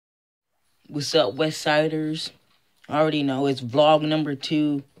What's up, Westsiders? I already know it's vlog number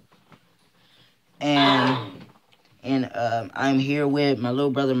 2, and I'm here with my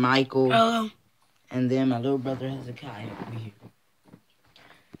little brother Michael. Hello. And then my little brother Hezekiah over here.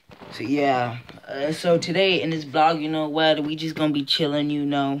 So yeah, so today in this vlog, you know what? We just gonna be chilling, you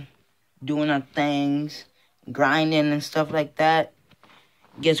know, doing our things, grinding and stuff like that.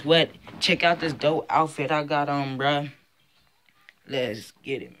 Guess what? Check out this dope outfit I got on, bruh. Let's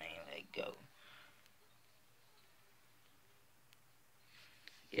get it, man. Let's go.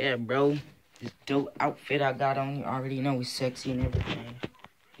 Yeah, bro. This dope outfit I got on, you already know it's sexy and everything.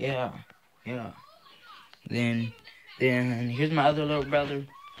 Yeah. Then here's my other little brother.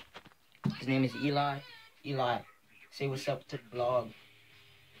 His name is Eli. Eli, say what's up to the vlog.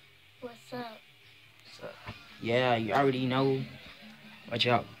 What's up? What's up? Yeah, you already know. Watch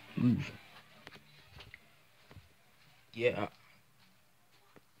out. Move. Yeah.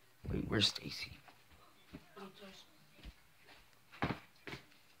 Wait, where's Stacy?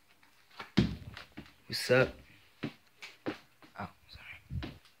 What's up? Oh, sorry.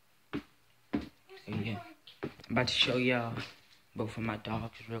 So yeah, I'm about to show y'all both of my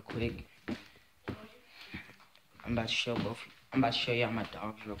dogs real quick. I'm about to show y'all my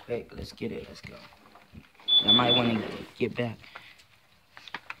dogs real quick. Let's get it. Let's go. I might want to get back.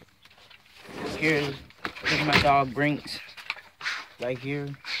 Here's my dog Brinks, right here.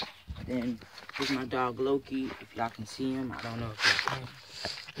 Then here's my dog Loki. If y'all can see him, I don't know if y'all can.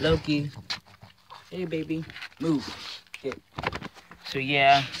 Loki, hey baby, move. Okay. So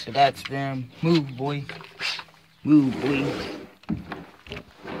yeah, so that's them. Move, boy. Move, boy.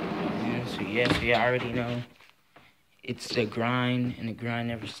 Yeah, so yeah, I already know. It's the grind, and the grind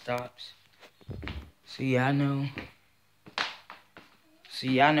never stops. So yeah, I know. So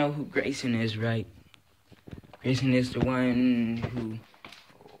yeah, I know who Grayson is, right? Grayson is the one who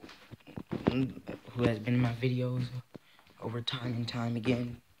has been in my videos over time and time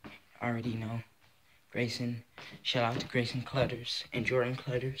again. I already know. Grayson. Shout out to Grayson Clutters and Jordan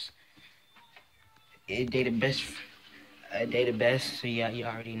Clutters. They the best. So yeah, you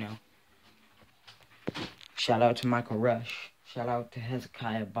already know. Shout out to Michael Rush. Shout out to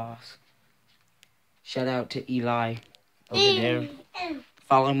Hezekiah Boss. Shout out to Eli over there.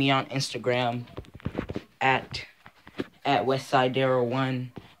 Follow me on Instagram at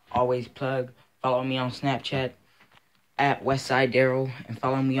WESTSIDERS1. Always plug. Follow me on Snapchat at WESTSIDERS. And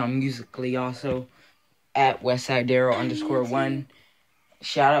follow me on Musically also at WESTSIDERS_1.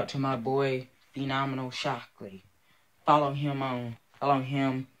 Shout out to my boy Phenomenal Shockley. Follow him on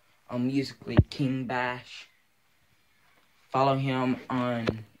Musically, King Bash. Follow him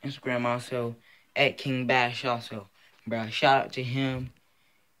on Instagram also at King Bash also. Bruh, shout out to him.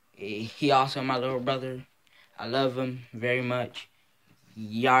 He also my little brother. I love him very much.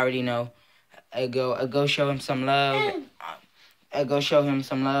 You already know. I go show him some love. I go show him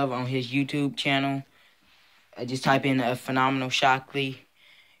some love on his YouTube channel. I just type in a Phenomenal Shockley.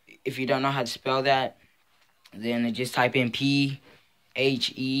 If you don't know how to spell that, then just type in PHENO,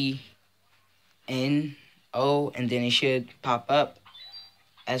 and then it should pop up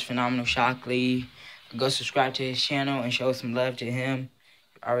as Phenomenal Shockley. Go subscribe to his channel and show some love to him.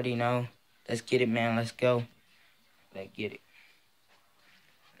 You already know. Let's get it, man. Let's go. Let's get it.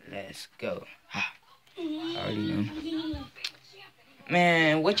 Let's go. I already know.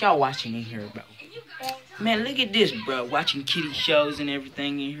 Man, what y'all watching in here, bro? Man, look at this, bro. Watching kitty shows and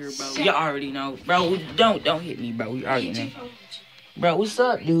everything in here, bro. Y'all already know. Bro, don't hit me, bro. You already know. Bro, what's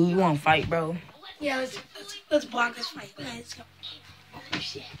up, dude? You want to fight, bro? Yeah, let's block this fight. Let's go. Oh,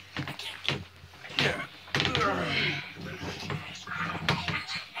 shit. I can't get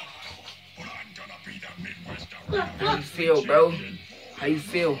How you feel, bro? How you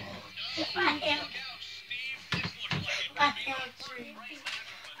feel?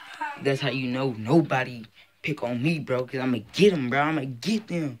 That's how you know nobody pick on me, bro. Because I'm going to get them, bro. I'm going to get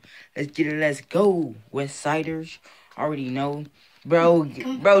them. Let's get it. Let's go. Westsiders. Already know. Bro,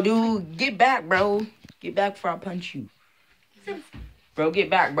 dude. Get back, bro. Get back before I punch you. Bro, get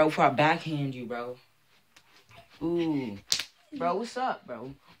back, bro, before I backhand you, bro. Ooh. Bro, what's up,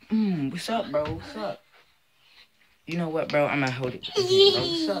 bro? What's up, bro? What's up? You know what, bro? I'm going to hold it. Bro,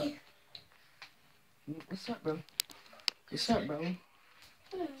 what's up? What's up, bro? What's up, bro?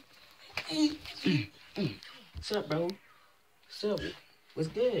 What's up, bro? What's up? What's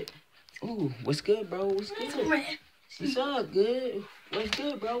good? Ooh, what's good, bro? What's good? What's up, good? What's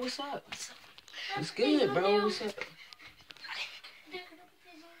good, bro? What's up? What's good, bro? What's up?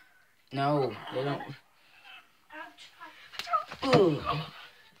 No, they don't. Ooh,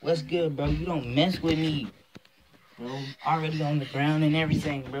 what's good, bro? You don't mess with me, bro. Already on the ground and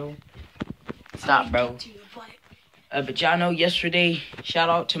everything, bro. Stop, bro. To you, but But y'all know yesterday, shout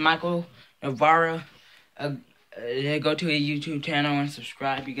out to Michael Navarra. Go to his YouTube channel and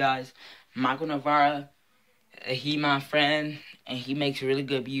subscribe, you guys. Michael Navarra, he my friend, and he makes really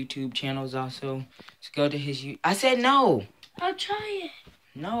good YouTube channels also. So go to his I said no. I'll try it.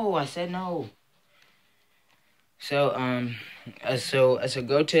 No, I said no. So so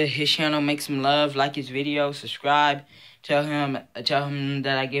go to his channel, make some love, like his video, subscribe, tell him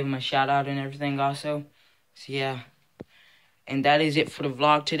that I gave him a shout out and everything also. So yeah. And that is it for the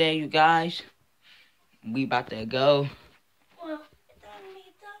vlog today, you guys. We about to go. Well,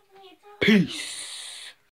 Peace.